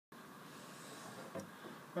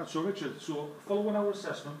Right, so Richard, so following our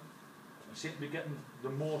assessment, I seem to be getting the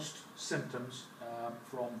most symptoms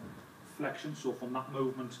from flexion, so from that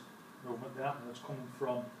movement there, and it's coming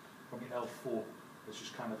from the L4. It's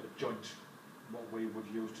just kind of a joint, what we would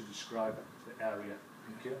use to describe the area.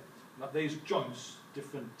 Okay. Now these joints,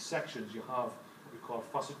 different sections, you have what we call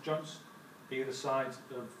facet joints, either side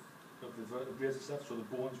of the vertebrae, as I said, so the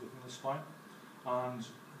bones within the spine, and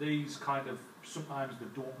these kind of, sometimes they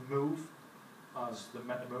don't move as they're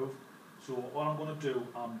meant to move. So what I'm going to do,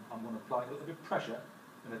 I'm going to apply a little bit of pressure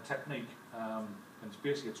in a technique, and it's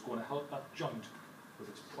basically it's going to help that joint with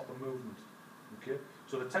its proper movement. Okay.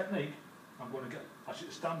 So the technique, I'm going to get actually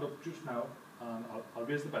to stand up just now, and I'll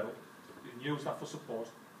raise the bed up. You can use that for support.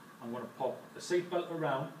 I'm going to pop a seat belt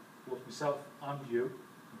around both myself and you.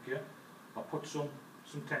 Okay. I'll put some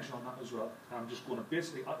tension on that as well. And I'm just going to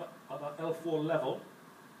basically at that L4 level,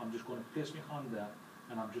 I'm just going to place my hand there,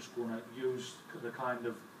 and I'm just going to use the kind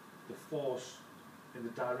of the force in the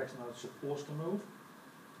direction that it's supposed to move,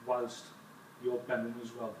 whilst you're bending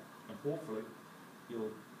as well, and hopefully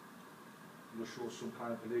you'll show some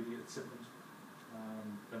kind of alleviated symptoms,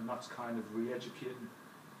 and that's kind of re-educating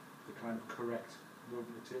the kind of correct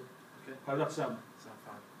movement to take. Okay. How does that sound? Sound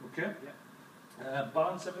fine. Okay. Yeah.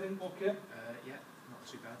 Balance, everything okay? Yeah, not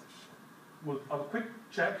too bad. We'll have a quick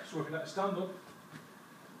check, so we can let it stand up.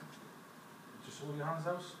 Just hold your hands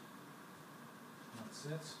out. That's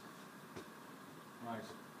it. Right,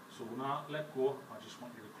 so now let go. I just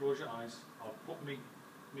want you to close your eyes. I'll put my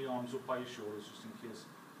arms up by your shoulders just in case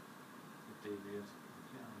it deviates.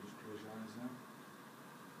 Okay, I'll just close your eyes now.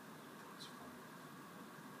 That's fine.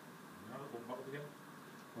 Now, open back up again.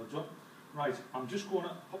 Well done. Right, I'm just going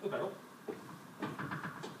to pop the bed up.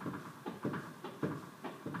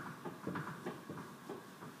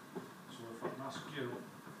 So if I can ask you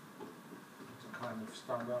to kind of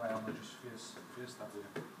stand where I am and just face that way.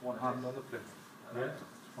 One hand on the plinth. Yeah, that's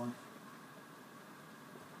fine.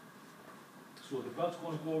 So the belt's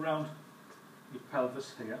going to go around your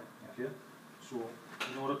pelvis here. Okay. So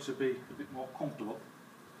in order to be a bit more comfortable,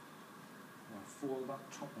 I'll fold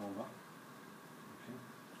that top over. Okay.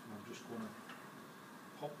 So I'm just going to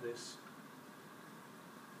pop this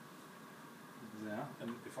there, and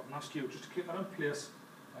if I can ask you just to keep that in place,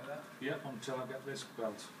 like that? Yeah, until I get this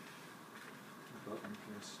belt in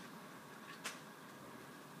place.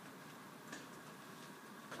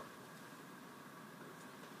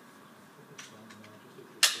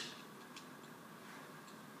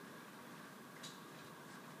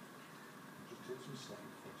 Just take some slack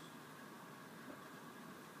first.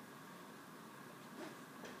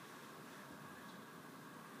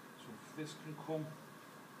 So if this can come on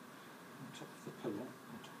top of the pillow,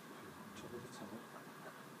 on top of the towel,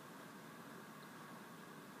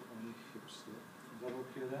 put on your hips there. Is that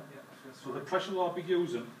okay there? Yeah, that's so the pressure that I'll be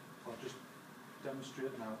using, I'll just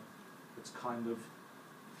demonstrate now, it's kind of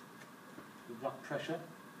with that pressure.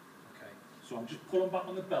 Okay. So I'm just pulling back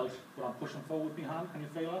on the belt, but I'm pushing forward with my hand. Can you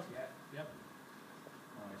feel that? Yeah. Yep.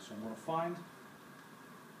 Alright, so I'm going to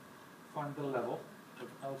find the level of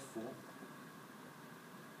L4.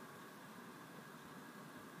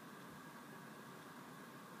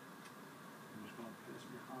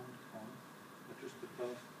 Just the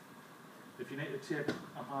belt. If you need to take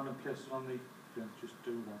a hand and place it on the plinth, just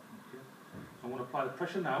do that. Okay. So I'm going to apply the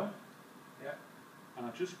pressure now. Yeah. And I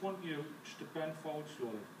just want you just to bend forward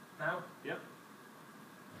slowly. Now? Yep.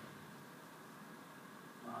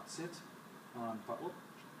 That's it. And back up.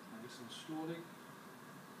 Nice and slowly.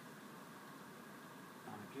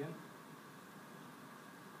 And again.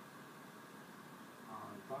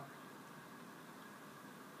 And back.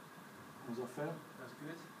 How's that feel? That's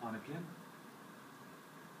good. And again.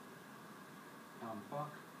 And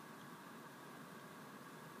back.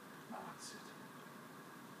 That's it.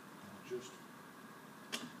 And just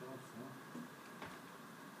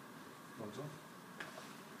well done.